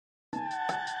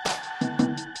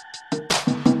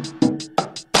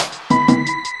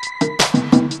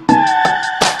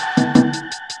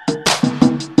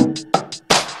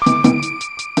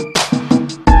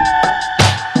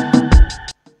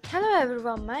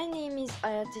my name is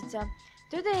AyaCica.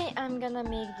 Today I'm gonna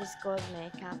make this gold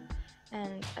makeup,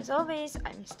 and as always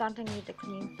I'm starting with a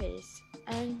clean face.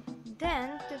 And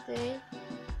then today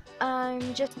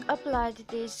I'm just applied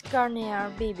this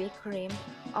Garnier BB cream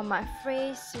on my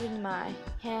face with my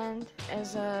hand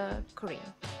as a cream.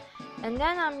 And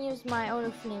then I'm use my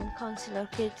Oriflame concealer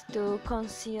kit to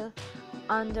conceal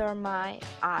under my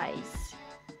eyes.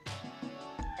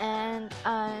 And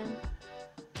I'm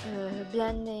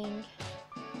blending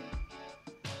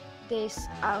this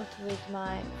out with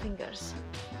my fingers.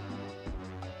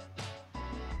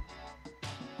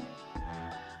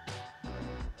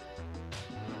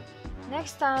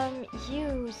 Next I'm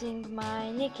using my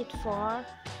Naked 4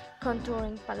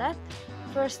 contouring palette.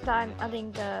 First I'm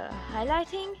adding the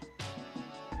highlighting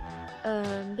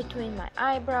between my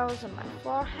eyebrows and my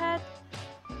forehead,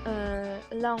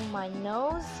 along my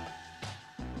nose,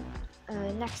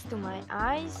 next to my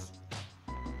eyes,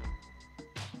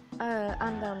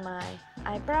 under my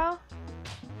eyebrow,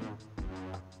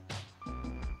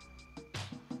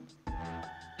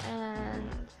 and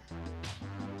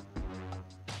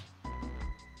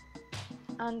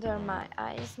under my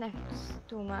eyes, next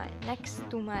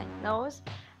to my nose.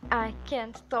 I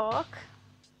can't talk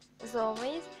as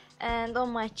always, and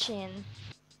on my chin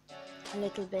a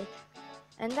little bit.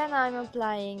 And then I'm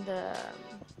applying the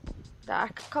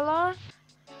dark color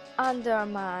under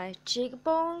my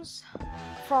cheekbones,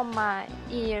 from my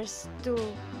ears to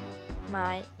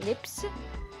my lips,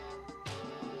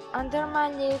 under my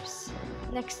lips,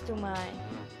 next to my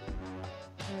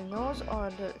nose, or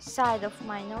the side of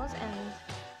my nose and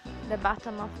the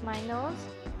bottom of my nose,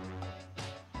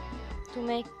 to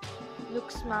make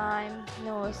looks my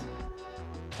nose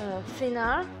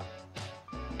thinner,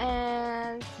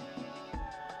 and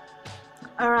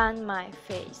around my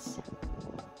face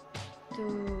to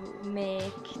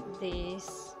make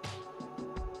this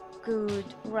good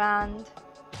round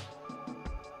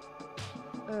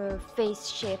face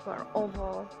shape or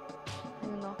oval,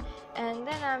 and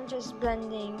then I'm just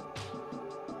blending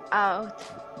out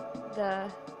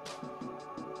the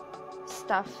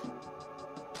stuff,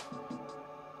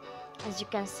 as you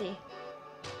can see.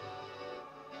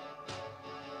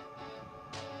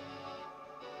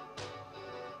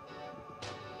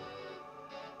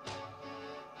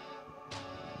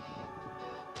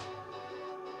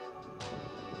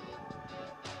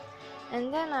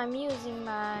 And then I'm using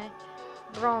my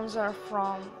bronzer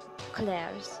from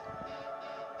Claire's.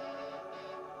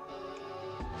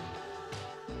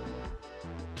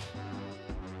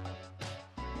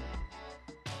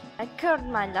 I curled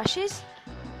my lashes,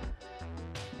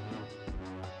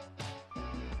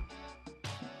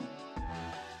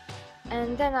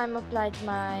 and then I'm applied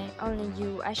my Only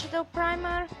You eyeshadow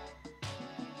primer,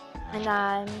 and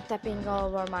I'm tapping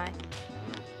over my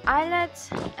eyelids.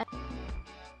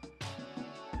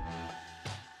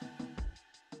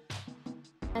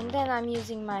 And then I'm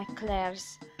using my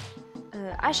Claire's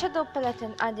eyeshadow palette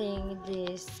and adding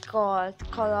this gold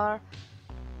color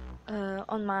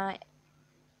on my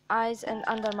eyes and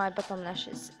under my bottom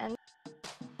lashes. And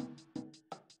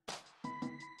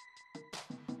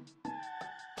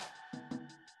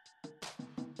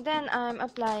then I'm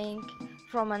applying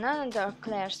from another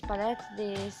Claire's palette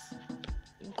this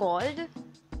gold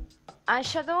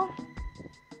eyeshadow.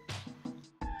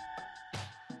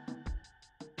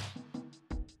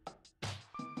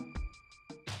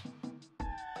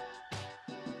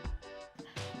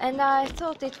 And I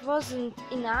thought it wasn't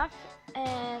enough,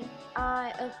 and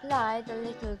I applied a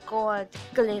little gold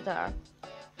glitter,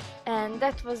 and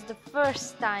that was the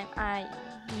first time I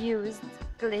used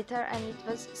glitter, and it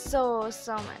was so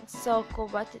awesome and so cool,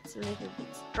 but it's a little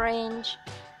bit strange,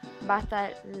 but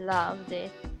I loved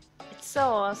it. It's so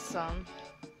awesome.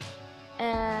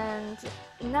 And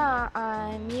now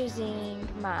I'm using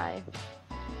my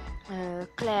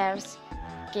Claire's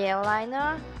gel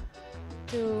liner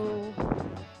to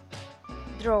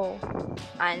draw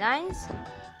eyelines,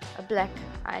 a black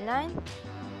eyeline,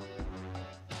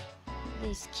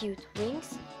 these cute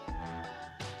wings,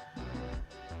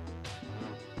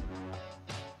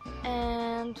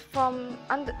 and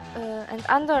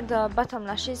under the bottom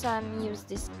lashes I'm use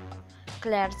this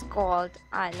Claire's gold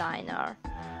eyeliner.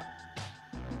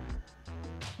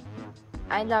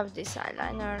 I love this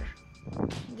eyeliner.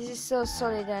 This is so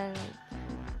solid and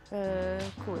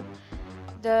cool.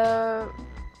 The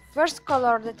first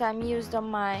color that I'm used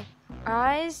on my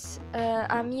eyes,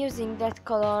 I'm using that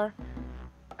color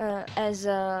as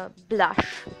a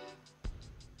blush.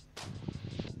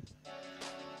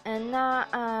 And now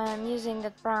I'm using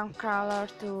that brown color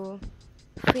to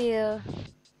fill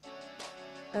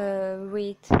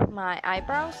with my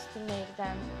eyebrows to make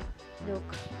them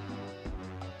look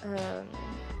um,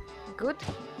 good.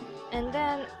 And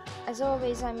then, as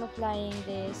always, I'm applying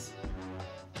this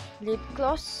lip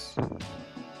gloss,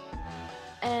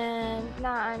 and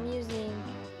now I'm using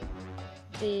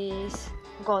this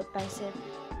gold pencil.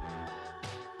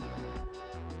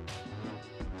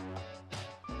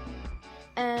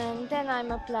 And then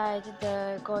I'm applied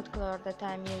the gold color that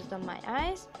I'm used on my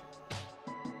eyes.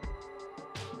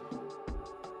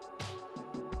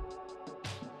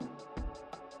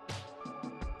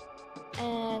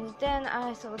 And then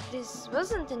I thought this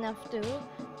wasn't enough too,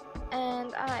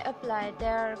 and I applied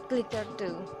their glitter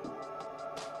too.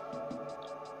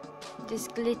 This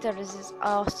glitter is this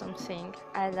awesome thing.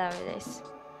 I love this.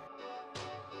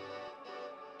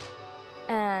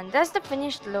 And that's the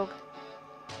finished look.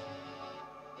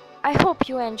 I hope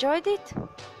you enjoyed it.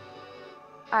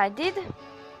 I did.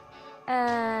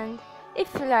 And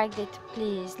if you liked it,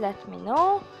 please let me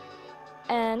know.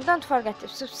 And don't forget to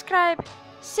subscribe.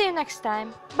 See you next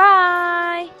time.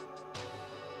 Bye!